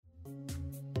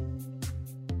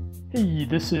Hey,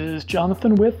 this is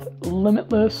Jonathan with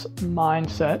Limitless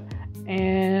Mindset,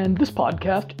 and this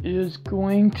podcast is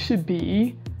going to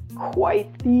be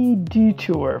quite the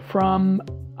detour from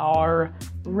our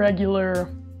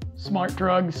regular smart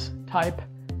drugs type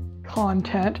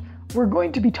content. We're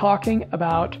going to be talking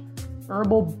about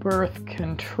herbal birth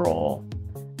control.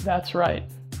 That's right.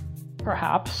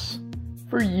 Perhaps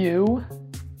for you,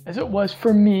 as it was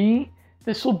for me,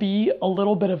 this will be a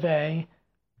little bit of a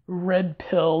red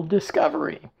pill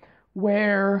discovery,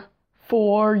 where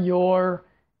for your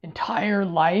entire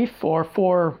life or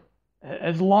for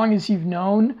as long as you've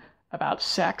known about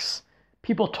sex,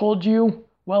 people told you,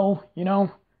 well, you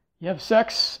have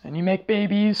sex and you make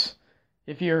babies.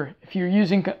 If you're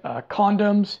using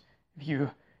condoms, if you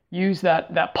use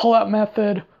that pull-out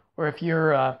method, or if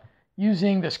you're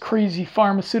using this crazy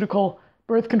pharmaceutical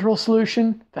birth control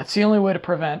solution, that's the only way to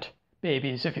prevent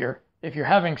babies if you're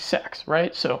having sex,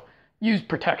 right? So use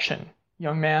protection,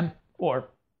 young man or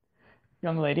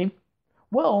young lady.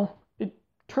 Well, it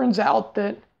turns out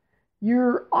that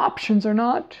your options are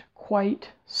not quite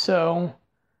so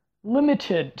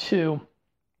limited to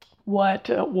what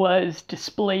was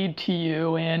displayed to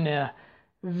you in a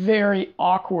very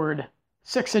awkward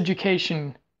sex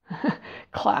education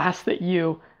class that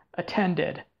you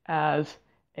attended as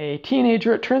a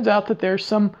teenager. It turns out that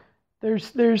there's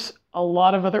a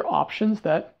lot of other options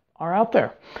that are out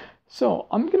there. So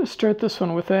I'm going to start this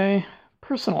one with a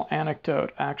personal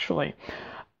anecdote, actually.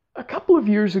 A couple of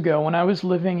years ago, when I was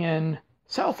living in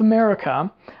South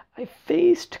America, I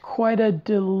faced quite a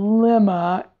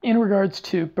dilemma in regards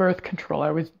to birth control.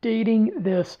 I was dating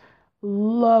this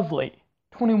lovely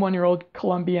 21-year-old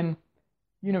Colombian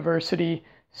university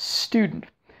student.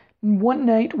 One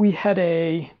night we had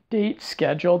a date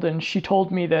scheduled, and she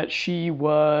told me that she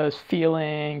was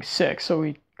feeling sick, so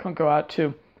we couldn't go out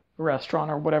to a restaurant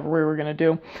or whatever we were going to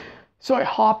do. So I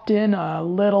hopped in a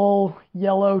little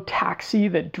yellow taxi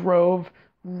that drove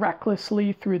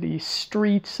recklessly through the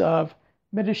streets of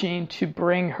Medellin to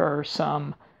bring her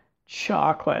some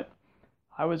chocolate.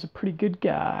 I was a pretty good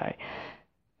guy.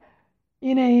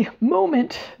 In a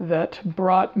moment that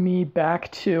brought me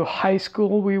back to high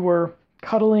school, we were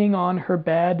cuddling on her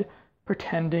bed,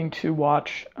 pretending to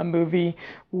watch a movie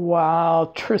while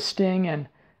trysting and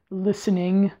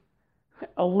listening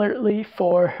alertly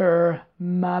for her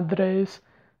madre's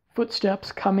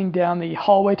footsteps coming down the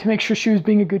hallway to make sure she was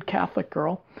being a good Catholic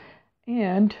girl.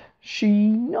 And she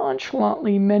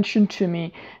nonchalantly mentioned to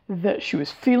me that she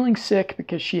was feeling sick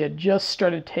because she had just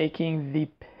started taking the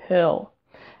pill.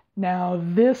 Now,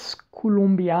 this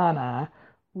Colombiana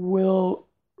will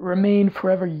remain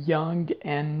forever young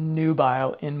and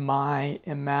nubile in my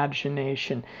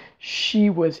imagination. She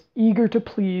was eager to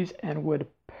please and would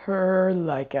purr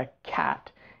like a cat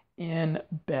in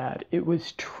bed. It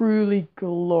was truly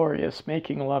glorious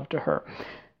making love to her.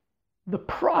 The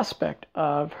prospect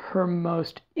of her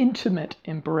most intimate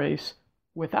embrace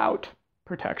without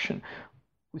protection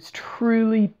was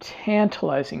truly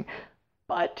tantalizing,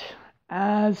 but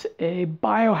as a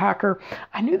biohacker,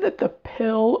 I knew that the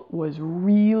pill was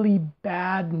really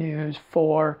bad news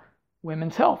for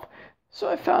women's health. So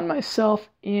I found myself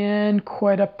in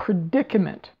quite a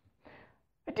predicament.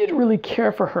 I did really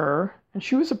care for her, and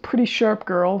she was a pretty sharp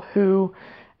girl who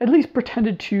at least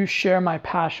pretended to share my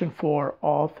passion for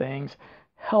all things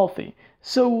healthy.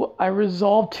 So I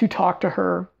resolved to talk to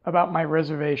her about my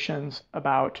reservations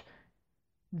about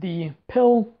the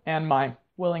pill and my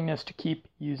willingness to keep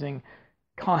using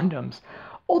condoms.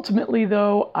 Ultimately,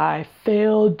 though, I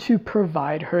failed to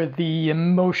provide her the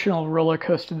emotional roller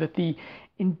coaster that the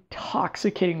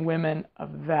intoxicating women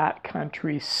of that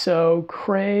country so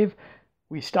crave.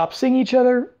 We stopped seeing each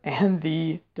other, and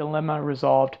the dilemma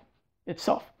resolved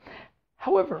itself.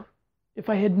 However, if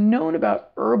I had known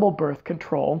about herbal birth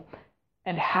control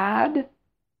and had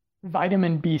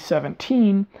vitamin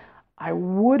B17, I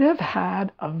would have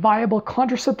had a viable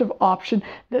contraceptive option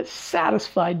that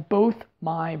satisfied both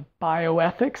my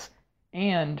bioethics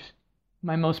and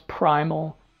my most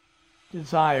primal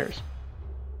desires.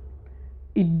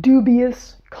 A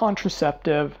dubious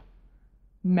contraceptive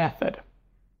method.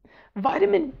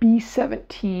 Vitamin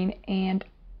B17 and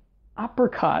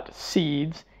apricot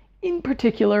seeds, in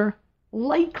particular,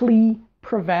 likely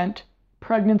prevent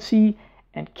pregnancy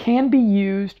and can be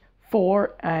used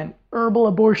for an herbal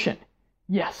abortion.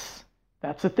 Yes,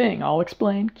 that's a thing. I'll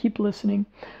explain. Keep listening.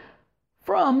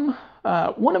 From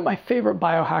one of my favorite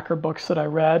biohacker books that I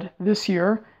read this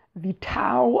year, The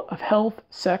Tao of Health,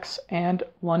 Sex, and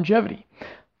Longevity.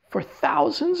 For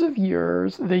thousands of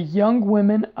years, the young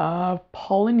women of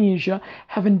Polynesia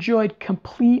have enjoyed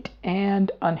complete and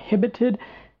uninhibited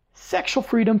sexual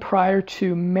freedom prior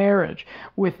to marriage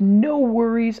with no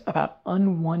worries about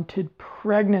unwanted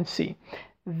pregnancy.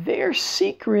 Their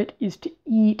secret is to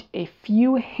eat a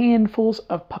few handfuls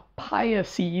of papaya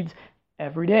seeds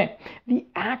every day. The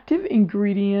active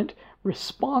ingredient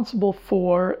responsible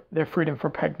for their freedom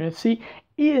from pregnancy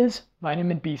is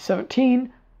vitamin B17,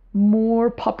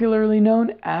 more popularly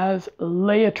known as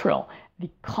Laetrile, the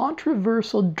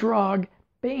controversial drug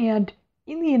banned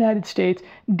in the United States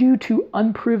due to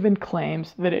unproven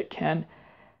claims that it can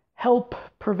help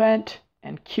prevent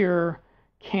and cure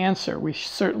cancer. We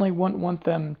certainly wouldn't want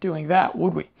them doing that,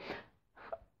 would we?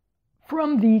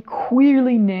 From the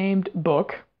queerly named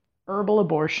book, Herbal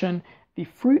Abortion, The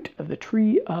Fruit of the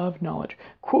Tree of Knowledge.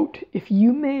 Quote, if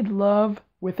you made love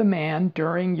with a man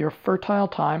during your fertile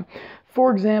time,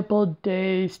 for example,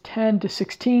 days 10 to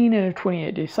 16 in a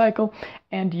 28-day cycle,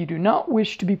 and you do not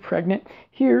wish to be pregnant,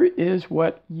 here is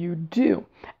what you do.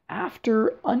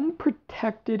 After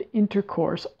unprotected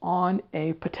intercourse on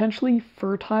a potentially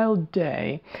fertile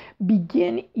day,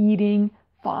 begin eating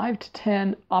 5 to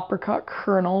 10 apricot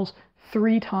kernels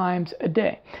 3 times a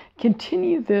day.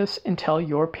 Continue this until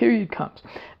your period comes.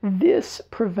 This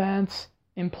prevents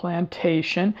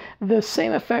implantation. The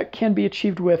same effect can be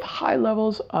achieved with high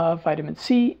levels of vitamin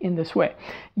C in this way.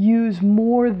 Use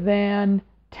more than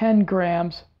 10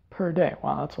 grams per day.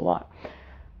 Wow, that's a lot.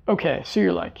 Okay, so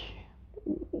you're like,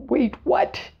 wait,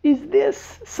 what? Is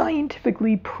this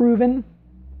scientifically proven?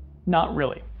 Not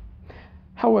really.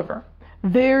 However,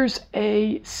 there's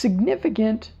a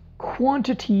significant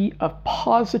quantity of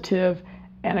positive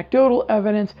anecdotal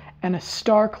evidence and a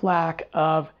stark lack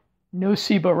of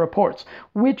nocebo reports,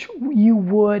 which you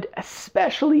would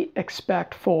especially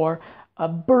expect for a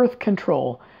birth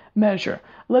control measure.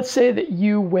 Let's say that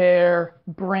you wear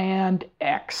brand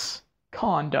X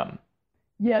condom,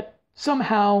 yet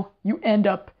somehow you end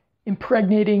up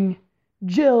impregnating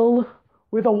Jill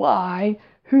with a Y,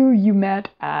 who you met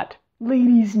at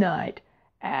ladies' night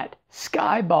at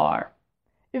Sky Bar.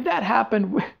 If that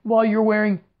happened while you're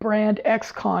wearing brand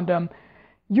X condom,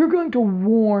 you're going to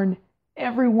warn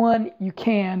everyone you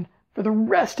can for the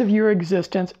rest of your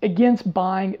existence against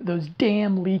buying those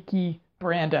damn leaky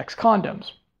brand X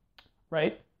condoms,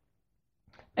 right?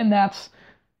 And that's,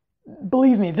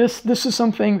 believe me, this is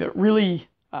something that really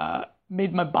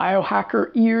made my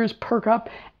biohacker ears perk up,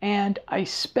 and I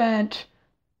spent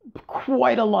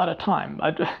quite a lot of time.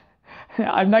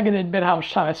 I'm not going to admit how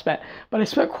much time I spent, but I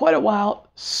spent quite a while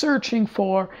searching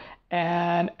for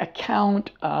an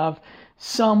account of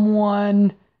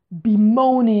someone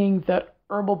bemoaning that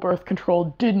herbal birth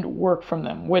control didn't work from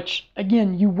them, which,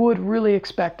 again, you would really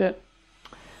expect it.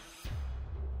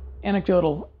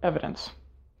 Anecdotal evidence.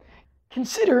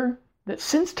 Consider that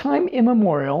since time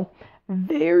immemorial,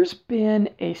 there's been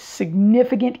a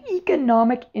significant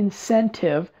economic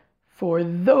incentive for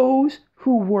those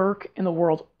who work in the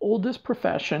world's oldest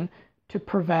profession to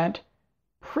prevent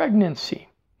pregnancy.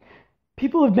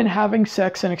 People have been having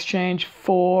sex in exchange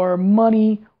for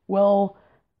money, well,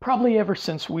 probably ever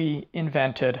since we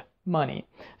invented money.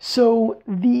 So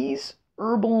these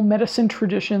herbal medicine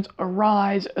traditions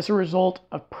arise as a result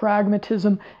of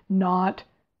pragmatism, not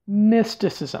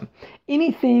mysticism.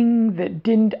 Anything that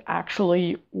didn't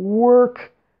actually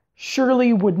work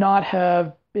surely would not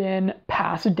have been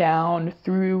passed down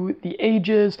through the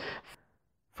ages,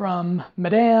 from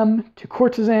madame to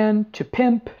courtesan to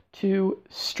pimp to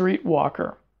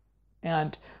streetwalker.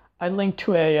 And I linked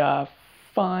to a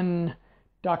fun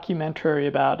documentary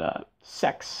about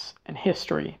sex and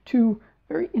history, two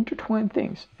very intertwined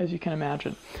things, as you can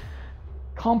imagine.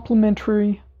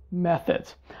 Complementary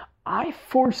methods. I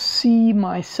foresee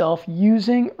myself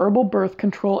using herbal birth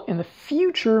control in the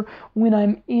future when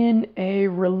I'm in a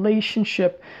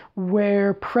relationship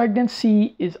where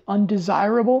pregnancy is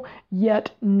undesirable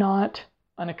yet not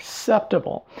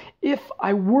unacceptable. If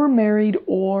I were married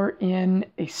or in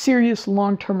a serious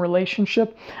long-term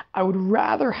relationship, I would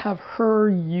rather have her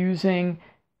using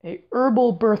a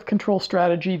herbal birth control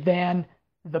strategy than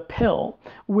the pill,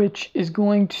 which is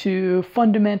going to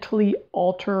fundamentally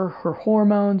alter her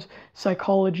hormones,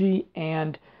 psychology,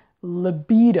 and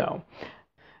libido.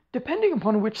 Depending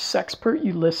upon which sexpert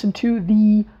you listen to,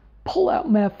 the pull-out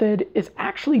method is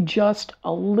actually just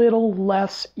a little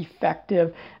less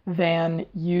effective than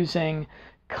using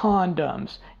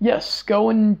condoms. Yes, go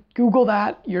and Google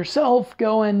that yourself.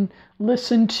 Go and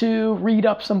read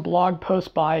up some blog posts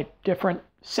by different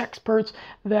sexperts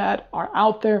that are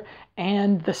out there,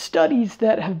 and the studies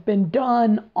that have been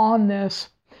done on this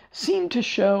seem to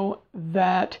show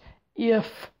that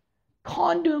if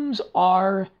condoms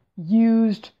are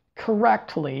used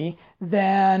correctly,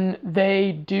 then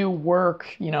they do work,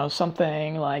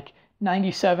 something like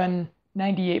 97,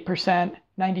 98%,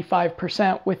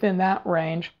 95% within that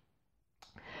range.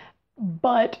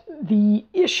 But the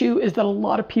issue is that a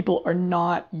lot of people are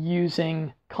not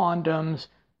using condoms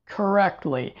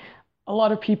correctly. A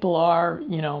lot of people are,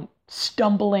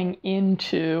 stumbling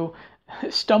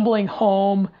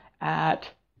home at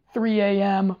 3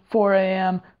 a.m., 4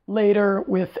 a.m. later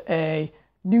with a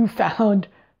newfound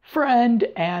friend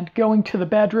and going to the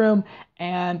bedroom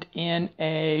and in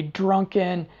a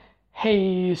drunken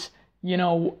haze,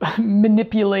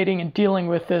 manipulating and dealing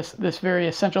with this very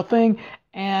essential thing,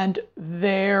 and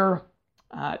they're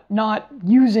not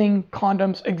using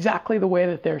condoms exactly the way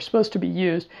that they're supposed to be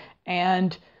used.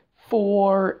 And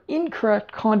for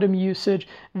incorrect condom usage,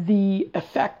 the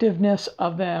effectiveness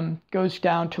of them goes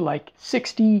down to like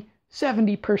 60,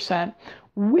 70%,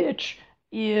 which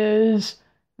is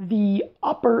the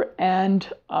upper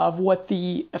end of what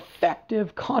the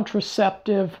effective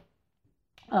contraceptive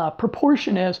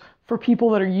proportion is for people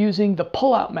that are using the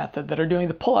pull-out method, that are doing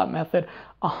the pull-out method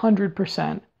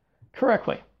 100%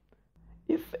 correctly.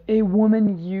 If a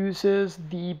woman uses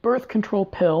the birth control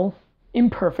pill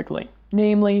imperfectly,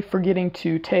 namely forgetting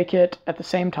to take it at the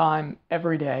same time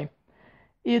every day,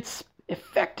 its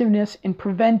effectiveness in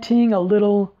preventing a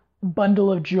little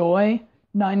bundle of joy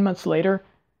 9 months later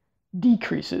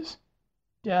decreases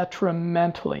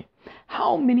detrimentally.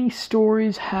 How many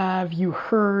stories have you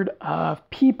heard of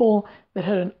people that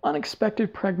had an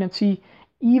unexpected pregnancy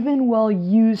even while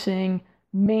using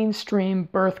mainstream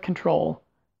birth control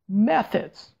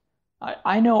methods?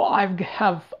 I know I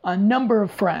have a number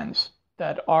of friends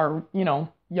that are,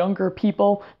 younger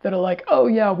people that are like, oh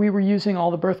yeah, we were using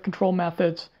all the birth control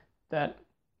methods that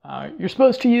you're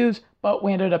supposed to use, but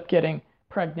we ended up getting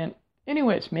pregnant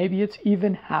anyways. Maybe it's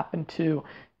even happened to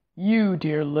you,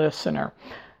 dear listener.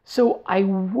 So I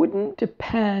wouldn't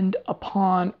depend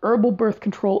upon herbal birth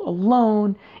control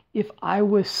alone if I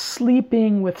was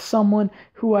sleeping with someone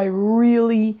who I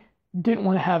really didn't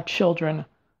want to have children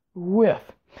with.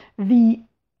 The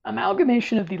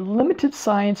amalgamation of the limited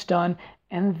science done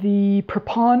and the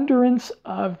preponderance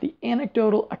of the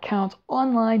anecdotal accounts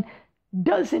online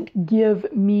doesn't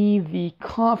give me the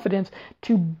confidence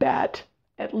to bet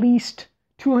at least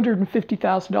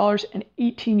 $250,000 and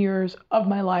 18 years of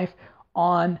my life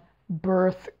on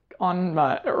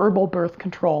herbal birth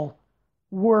control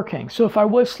working. So if I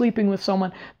was sleeping with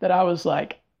someone that I was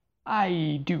like,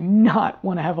 I do not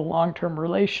want to have a long-term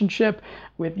relationship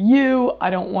with you, I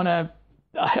don't want to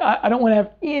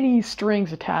have any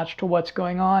strings attached to what's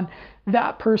going on,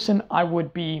 that person I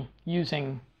would be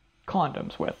using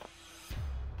condoms with.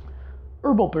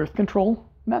 Herbal birth control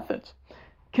methods.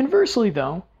 Conversely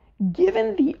though,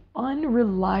 given the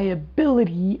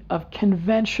unreliability of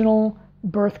conventional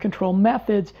birth control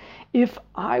methods, if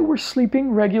I were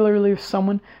sleeping regularly with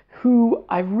someone who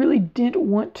I really didn't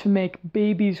want to make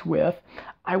babies with,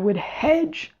 I would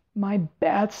hedge my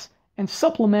bets and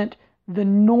supplement the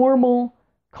normal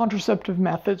contraceptive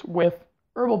methods with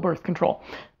herbal birth control.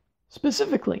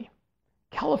 Specifically,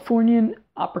 Californian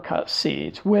apricot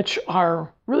seeds, which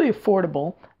are really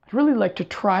affordable. I'd really like to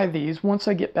try these. Once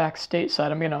I get back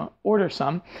stateside, I'm going to order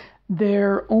some.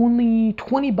 They're only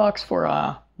 $20 for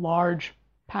a large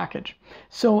package.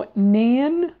 So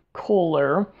Nan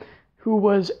Kohler, who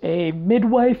was a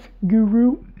midwife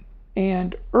guru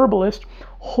and herbalist,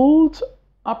 holds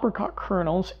apricot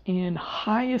kernels in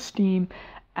high esteem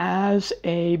as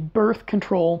a birth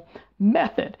control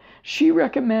method. She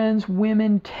recommends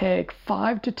women take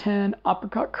 5 to 10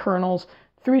 apricot kernels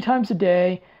 3 times a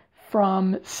day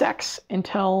from sex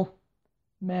until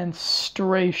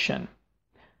menstruation.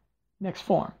 Next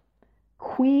form,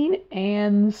 Queen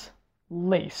Anne's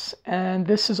lace, and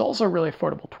this is also really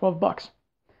affordable, $12.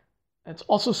 It's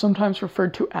also sometimes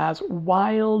referred to as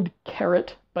wild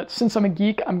carrot, but since I'm a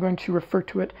geek, I'm going to refer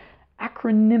to it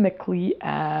acronymically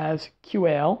as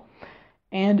QAL.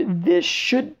 And this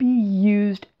should be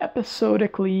used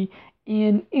episodically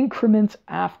in increments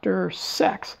after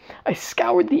sex. I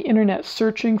scoured the internet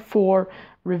searching for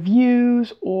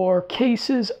reviews or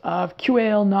cases of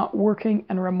QAL not working,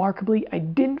 and remarkably, I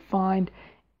didn't find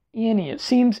any. It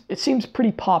seems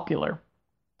pretty popular,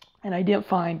 and I didn't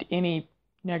find any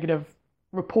negative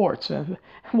reports.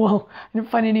 Well, I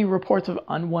didn't find any reports of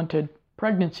unwanted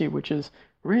pregnancy, which is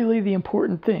really the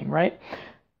important thing, right?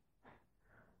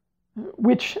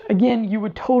 Which, again, you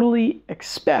would totally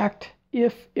expect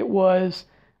if it was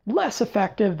less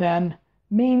effective than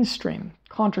mainstream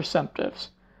contraceptives.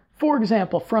 For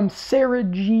example, from Sarah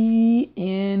G.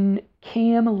 in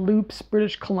Kamloops,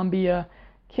 British Columbia,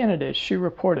 Canada, she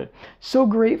reported. So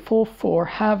grateful for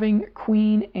having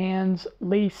Queen Anne's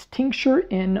lace tincture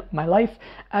in my life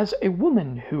as a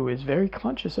woman who is very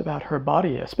conscious about her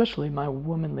body, especially my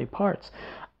womanly parts.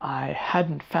 I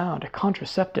hadn't found a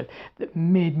contraceptive that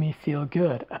made me feel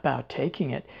good about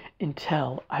taking it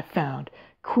until I found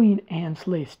Queen Anne's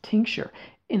lace tincture.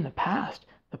 In the past,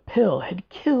 the pill had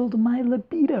killed my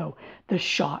libido. The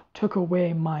shot took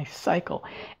away my cycle,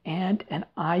 and an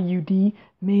IUD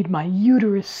made my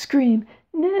uterus scream,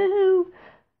 "No!"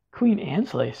 Queen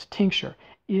Anne's lace tincture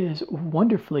is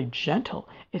wonderfully gentle.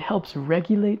 It helps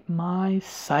regulate my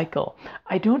cycle.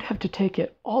 I don't have to take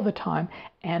it all the time,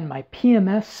 and my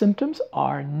PMS symptoms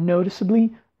are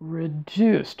noticeably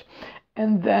reduced.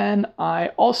 And then I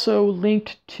also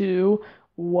linked to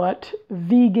what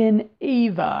Vegan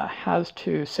Ava has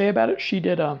to say about it. She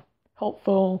did a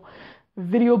helpful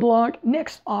video blog.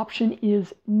 Next option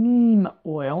is neem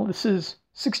oil. This is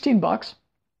 $16.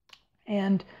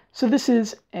 And so this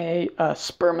is a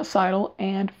spermicidal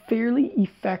and fairly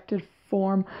effective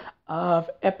form of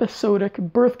episodic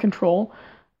birth control,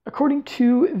 according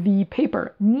to the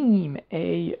paper Neem,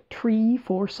 a tree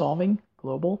for solving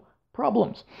global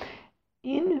problems.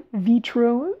 In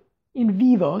vivo,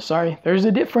 there's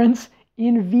a difference.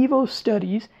 In vivo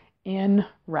studies in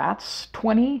rats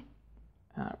 20,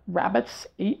 rabbits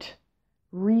 8,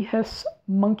 rhesus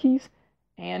monkeys,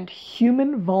 and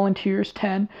human volunteers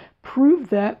 10 prove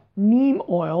that neem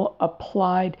oil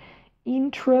applied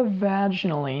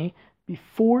intravaginally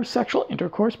before sexual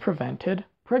intercourse prevented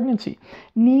pregnancy.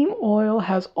 Neem oil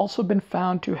has also been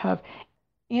found to have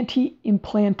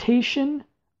anti-implantation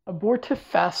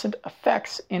abortifacient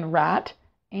effects in rat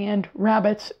and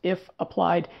rabbits if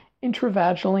applied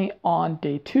intravaginally on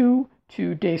day 2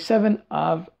 to day 7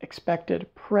 of expected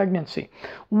pregnancy.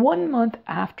 1 month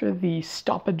after the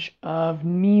stoppage of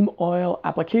neem oil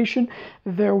application,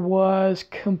 there was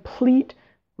complete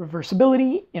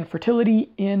reversibility in fertility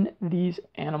in these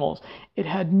animals. It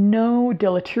had no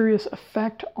deleterious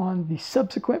effect on the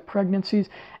subsequent pregnancies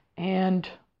and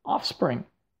offspring.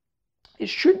 It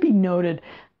should be noted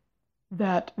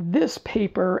that this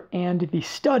paper and the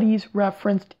studies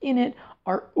referenced in it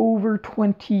are over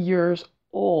 20 years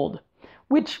old,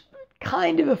 which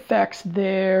kind of affects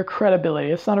their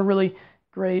credibility. It's not a really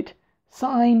great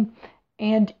sign.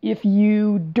 And if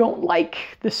you don't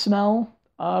like the smell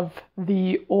of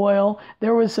the oil,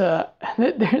 there's a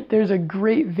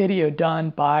great video done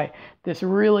by this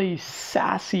really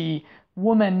sassy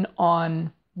woman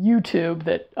on YouTube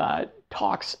that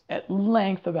talks at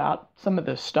length about some of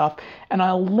this stuff, and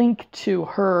I'll link to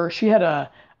her. She had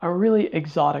a really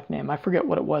exotic name. I forget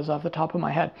what it was off the top of my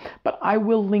head, but I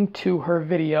will link to her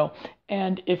video.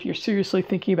 And if you're seriously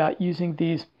thinking about using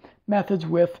these methods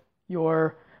with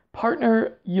your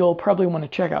partner, you'll probably want to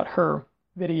check out her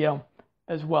video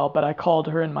as well. But I called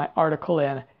her in my article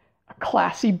a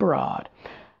classy broad.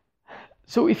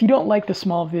 So if you don't like the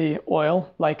smell of the oil,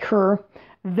 like her,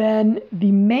 then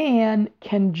the man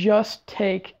can just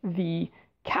take the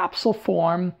capsule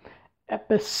form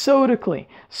episodically.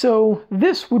 So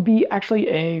this would be actually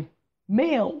a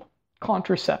male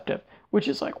contraceptive, which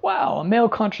is like, wow, a male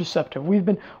contraceptive. We've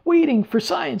been waiting for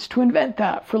science to invent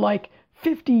that for like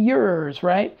 50 years,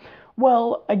 right?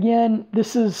 Well, again,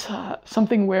 this is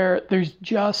something where there's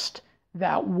just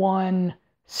that one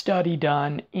study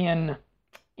done in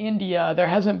India. There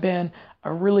hasn't been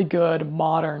a really good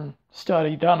modern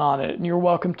study done on it, and you're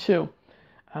welcome to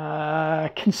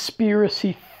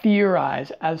conspiracy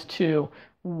theorize as to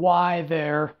why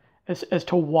as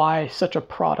to why such a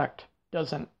product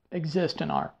doesn't exist in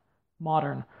our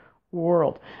modern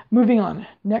world. Moving on,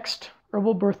 next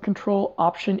herbal birth control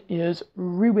option is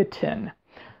Rubitin.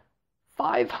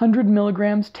 500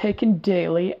 milligrams taken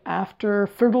daily after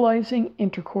fertilizing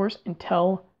intercourse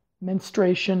until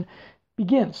menstruation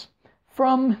begins.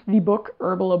 From the book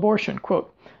Herbal Abortion,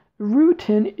 quote,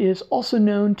 Rubitin is also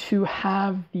known to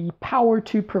have the power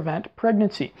to prevent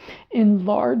pregnancy. In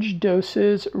large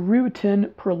doses,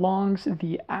 Rubitin prolongs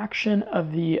the action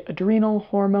of the adrenal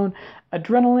hormone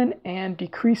adrenaline and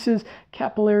decreases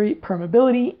capillary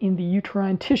permeability in the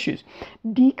uterine tissues.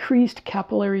 Decreased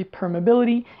capillary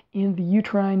permeability in the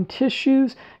uterine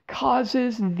tissues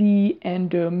causes the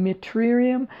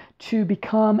endometrium to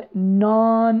become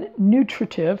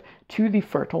non-nutritive to the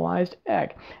fertilized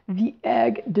egg. The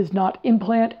egg does not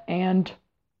implant and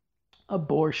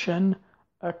abortion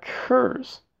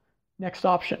occurs. Next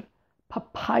option,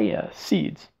 papaya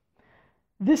seeds.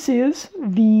 This is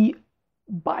the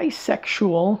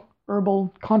bisexual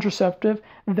herbal contraceptive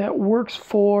that works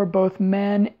for both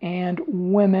men and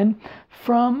women.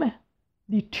 From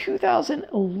the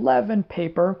 2011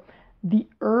 paper, the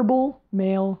herbal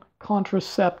male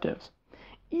contraceptives.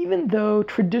 Even though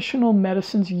traditional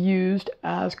medicines used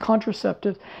as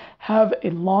contraceptives have a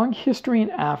long history in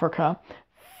Africa,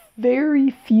 very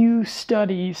few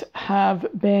studies have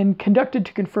been conducted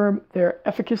to confirm their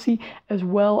efficacy as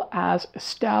well as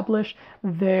establish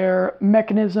their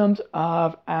mechanisms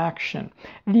of action.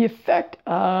 The effect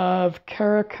of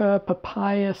Carica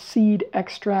papaya seed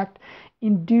extract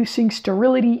inducing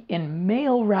sterility in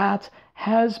male rats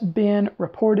has been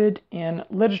reported in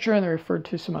literature, and they're referred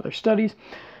to some other studies,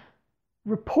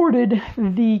 reported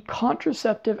the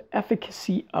contraceptive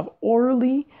efficacy of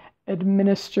orally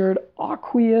administered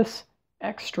aqueous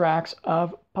extracts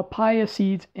of papaya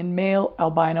seeds in male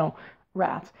albino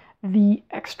rats. The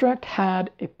extract had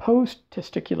a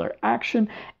post-testicular action,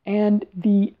 and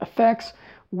the effects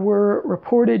were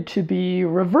reported to be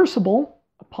reversible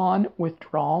upon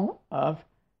withdrawal of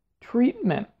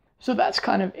treatment. So that's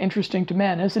kind of interesting to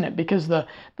men, isn't it? Because the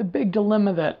big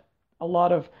dilemma that a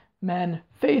lot of men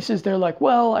face is they're like,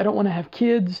 well, I don't want to have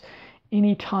kids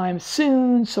anytime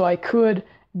soon, so I could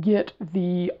get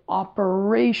the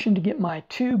operation to get my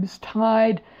tubes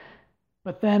tied.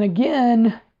 But then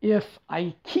again, if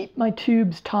I keep my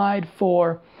tubes tied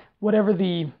for whatever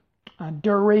the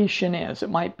duration is, it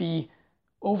might be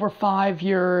over 5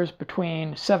 years,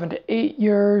 between 7 to 8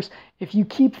 years. If you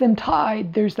keep them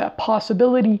tied, there's that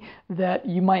possibility that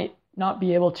you might not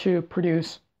be able to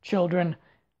produce children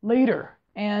later.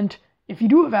 And if you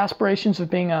do have aspirations of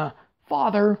being a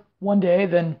father one day,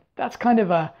 then that's kind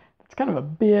of a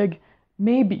big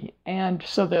maybe. And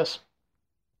so this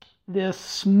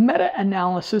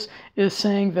meta-analysis is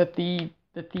saying that the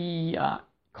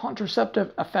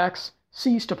contraceptive effects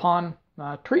ceased upon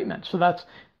treatment. So that's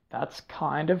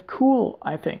kind of cool,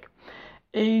 I think.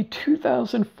 A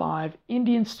 2005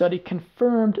 Indian study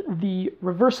confirmed the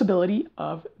reversibility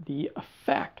of the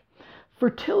effect.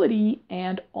 Fertility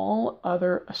and all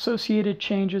other associated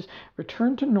changes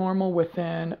returned to normal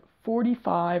within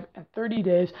 45 and 30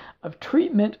 days of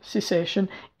treatment cessation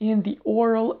in the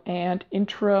oral and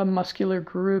intramuscular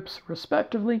groups,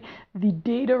 respectively. The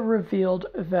data revealed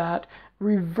that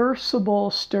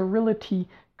reversible sterility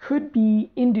could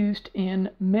be induced in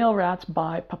male rats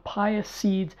by papaya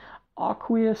seeds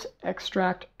aqueous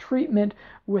extract treatment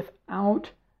without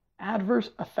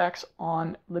adverse effects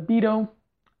on libido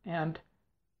and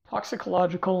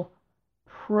toxicological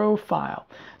profile.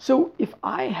 So if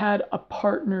I had a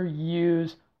partner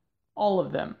use all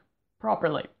of them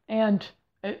properly, and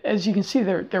as you can see,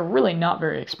 they're really not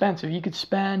very expensive. You could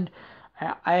spend,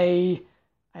 I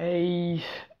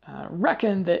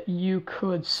reckon that you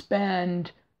could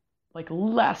spend like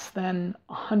less than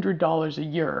 $100 a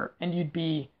year, and you'd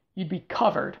be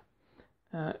covered.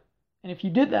 And if you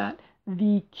did that,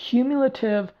 the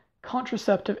cumulative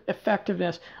contraceptive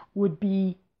effectiveness would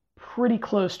be pretty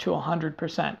close to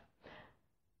 100%.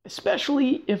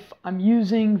 Especially if I'm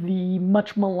using the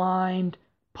much maligned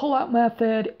pull-out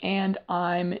method and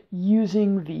I'm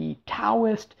using the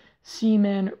Taoist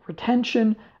semen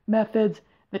retention methods,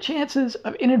 the chances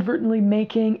of inadvertently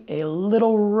making a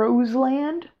little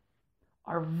Roseland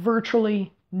are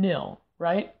virtually nil,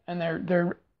 right? And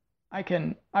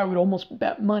I would almost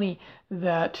bet money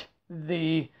that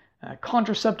the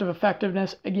contraceptive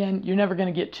effectiveness, again, you're never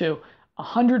going to get to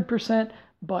 100%,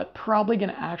 but probably going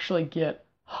to actually get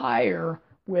higher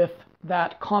with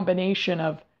that combination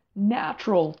of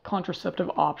natural contraceptive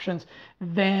options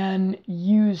than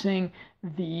using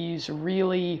these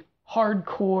really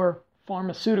hardcore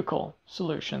pharmaceutical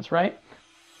solutions, right?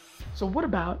 So what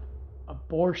about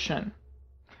abortion?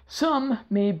 Some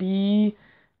may be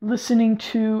listening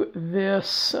to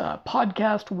this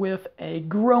podcast with a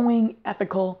growing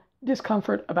ethical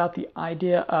discomfort about the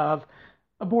idea of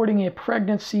aborting a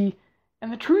pregnancy.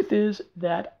 And the truth is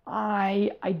that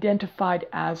I identified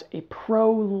as a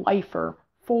pro-lifer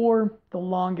for the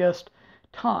longest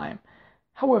time.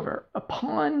 However,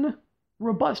 upon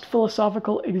robust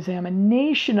philosophical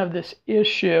examination of this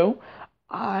issue,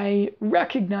 I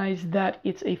recognize that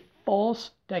it's a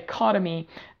false dichotomy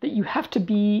that you have to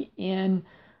be in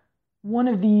one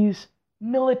of these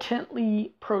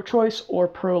militantly pro-choice or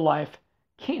pro-life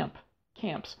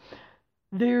camps.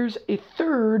 There's a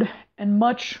third and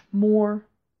much more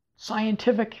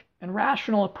scientific and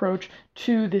rational approach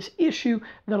to this issue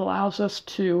that allows us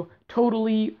to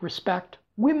totally respect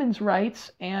women's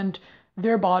rights and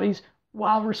their bodies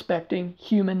while respecting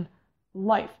human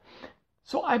life.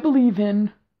 So I believe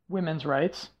in women's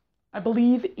rights. I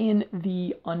believe in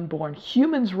the unborn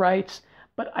human's rights,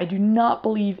 but I do not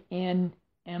believe in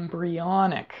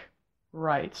embryonic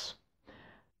rights.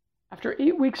 After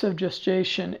 8 weeks of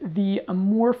gestation, the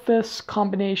amorphous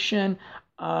combination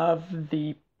of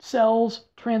the cells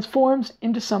transforms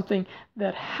into something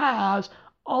that has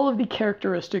all of the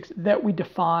characteristics that we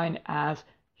define as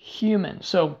human.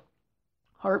 So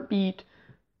heartbeat,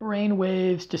 brain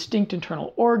waves, distinct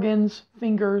internal organs,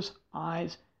 fingers,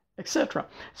 eyes, etc.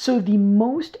 So the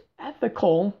most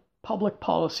ethical public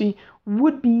policy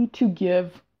would be to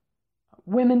give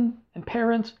women and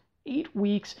parents 8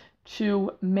 weeks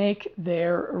to make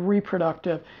their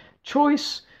reproductive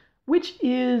choice, which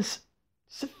is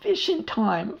sufficient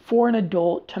time for an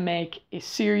adult to make a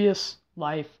serious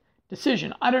life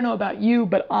decision. I don't know about you,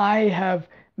 but I have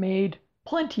made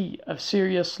plenty of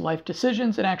serious life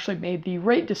decisions and actually made the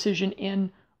right decision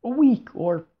in a week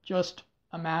or just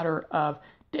a matter of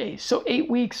days. So 8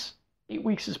 weeks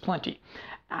is plenty.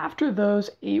 After those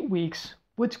 8 weeks,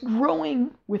 what's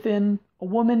growing within a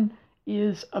woman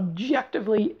is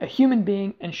objectively a human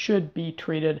being and should be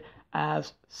treated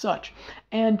as such.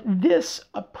 And this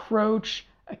approach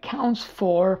accounts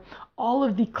for all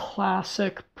of the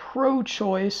classic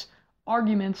pro-choice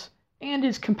arguments and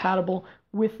is compatible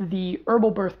with the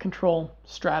herbal birth control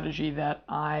strategy that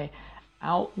I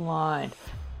outlined.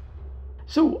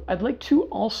 So I'd like to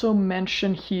also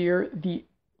mention here the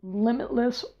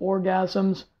Limitless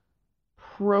Orgasms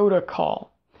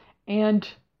protocol. And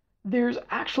there's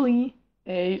actually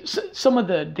some of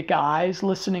the guys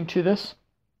listening to this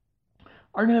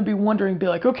are going to be wondering, be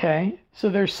like, okay, so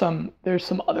there's some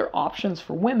other options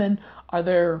for women. Are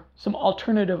there some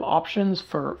alternative options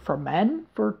for men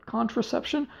for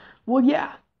contraception? Well,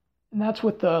 yeah, and that's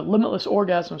what the Limitless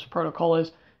Orgasms protocol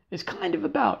is kind of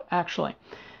about, actually.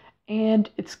 And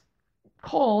it's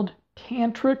called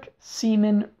tantric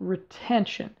semen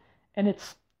retention, and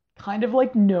it's kind of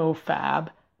like NoFap,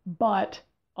 but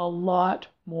a lot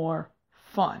more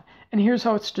fun. And here's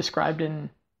how it's described in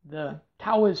the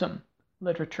Taoism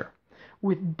literature.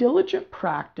 With diligent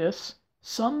practice,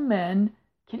 some men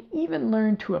can even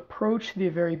learn to approach the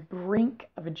very brink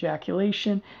of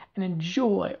ejaculation and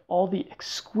enjoy all the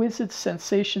exquisite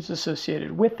sensations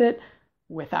associated with it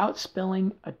without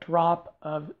spilling a drop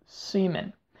of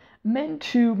semen. Men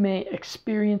too may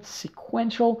experience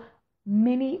sequential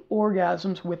mini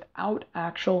orgasms without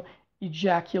actual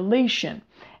ejaculation,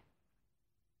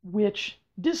 which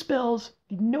dispels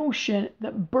the notion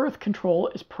that birth control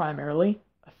is primarily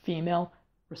a female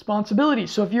responsibility.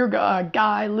 So if you're a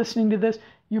guy listening to this,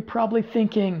 you're probably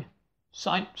thinking,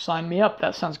 sign me up,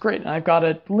 that sounds great. And I've got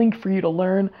a link for you to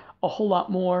learn a whole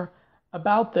lot more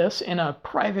about this in a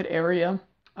private area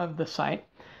of the site.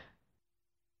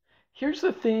 Here's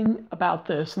the thing about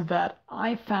this that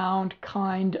I found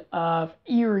kind of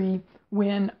eerie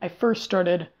when I first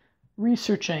started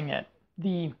researching it,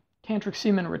 the tantric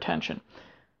semen retention,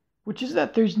 which is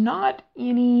that the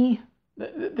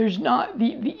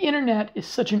internet is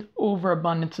such an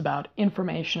overabundance about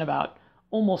information about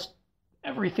almost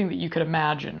everything that you could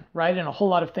imagine, right? And a whole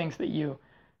lot of things that you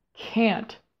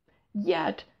can't.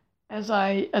 Yet, as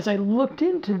I looked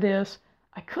into this,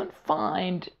 I couldn't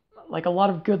find like a lot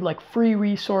of good like free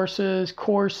resources,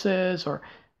 courses, or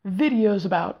videos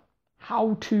about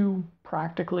how to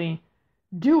practically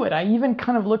do it. I even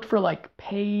kind of looked for like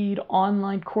paid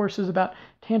online courses about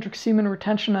tantric semen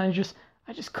retention. And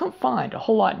I just couldn't find a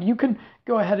whole lot. You can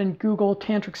go ahead and Google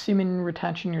tantric semen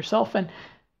retention yourself, and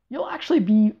you'll actually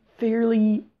be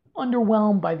fairly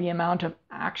underwhelmed by the amount of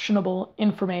actionable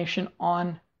information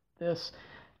on this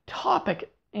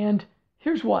topic. And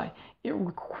here's why. It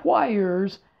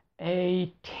requires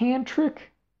a tantric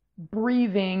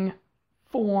breathing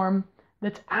form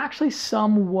that's actually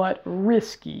somewhat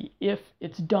risky if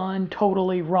it's done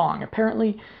totally wrong.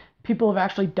 Apparently, people have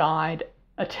actually died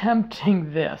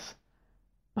attempting this.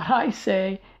 But I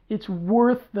say it's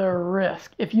worth the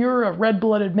risk. If you're a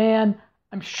red-blooded man,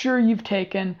 I'm sure you've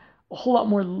taken a whole lot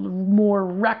more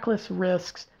reckless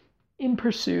risks in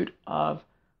pursuit of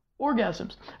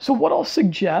orgasms. So what I'll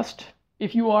suggest,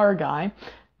 if you are a guy,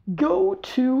 go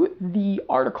to the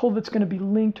article that's going to be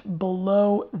linked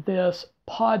below this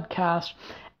podcast,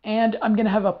 and I'm going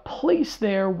to have a place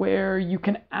there where you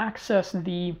can access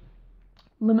the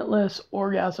Limitless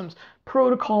Orgasms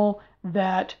protocol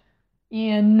that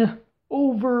in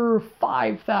over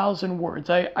 5,000 words.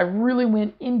 I really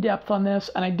went in depth on this,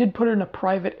 and I did put it in a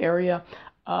private area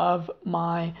of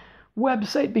my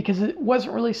website because it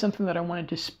wasn't really something that I wanted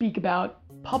to speak about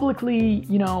publicly.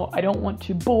 You know, I don't want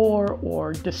to bore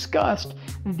or disgust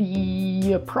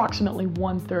the approximately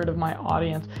 1/3 of my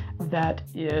audience that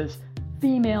is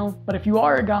female. But if you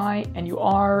are a guy and you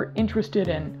are interested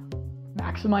in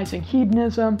maximizing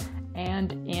hedonism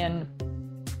and in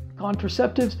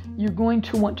contraceptives, you're going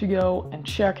to want to go and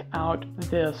check out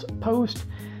this post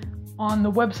on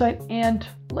the website. And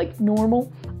like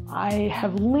normal, I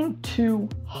have linked to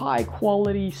high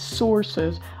quality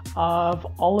sources of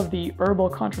all of the herbal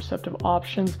contraceptive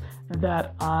options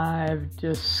that I've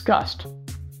discussed.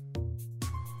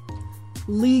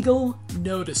 Legal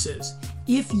notices.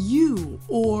 If you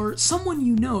or someone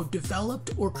you know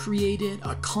developed or created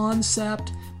a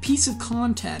concept, piece of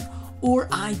content, or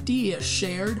idea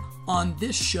shared on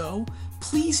this show,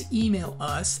 please email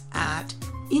us at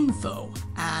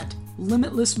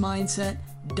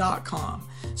info@limitlessmindset.com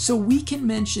so we can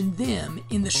mention them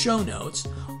in the show notes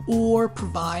or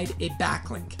provide a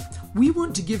backlink. We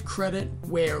want to give credit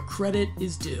where credit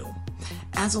is due.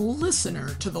 As a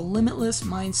listener to the Limitless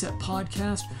Mindset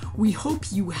podcast, we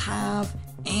hope you have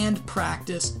and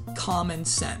practice common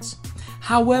sense.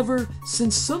 However,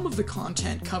 since some of the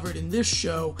content covered in this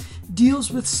show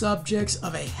deals with subjects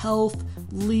of a health,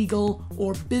 legal,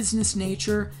 or business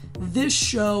nature, this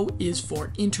show is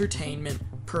for entertainment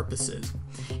purposes.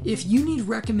 If you need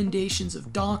recommendations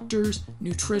of doctors,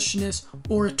 nutritionists,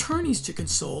 or attorneys to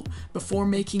consult before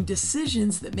making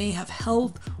decisions that may have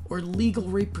health or legal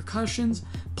repercussions,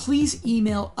 please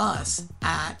email us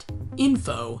at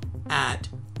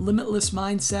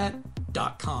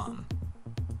info@limitlessmindset.com.